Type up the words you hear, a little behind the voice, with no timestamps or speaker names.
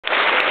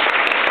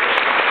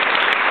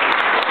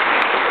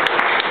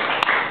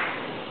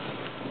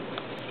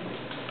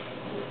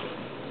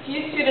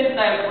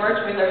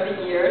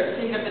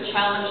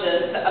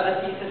challenges of a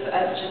thesis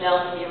as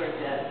Jenelle Hayward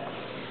did.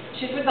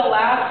 She spent the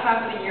last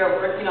half of the year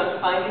working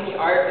on finding the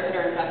art within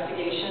her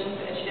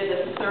investigations, and she did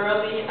this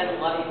thoroughly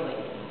and lovingly.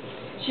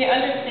 She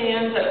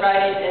understands that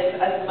writing is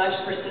as much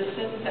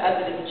persistence as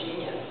it is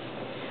genius.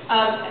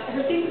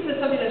 Her thesis is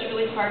something that's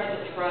really hard to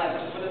describe,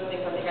 which is one of the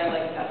things I think I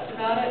like best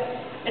about it.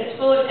 It's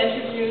full of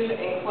interviews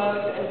and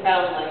quotes and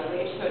found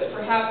language, so it's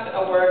perhaps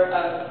a work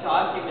of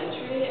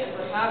documentary and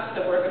perhaps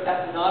a work of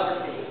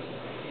ethnography.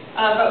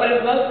 But what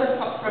is most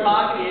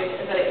provocative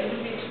is that it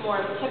uses these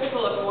forms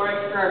typical of more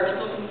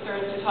experimental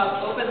concerns to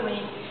talk openly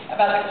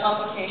about the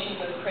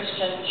complications of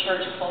Christian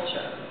church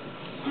culture.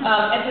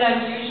 It's an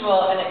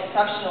unusual and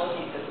exceptional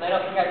thesis, and I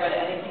don't think I've read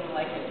anything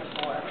like it before.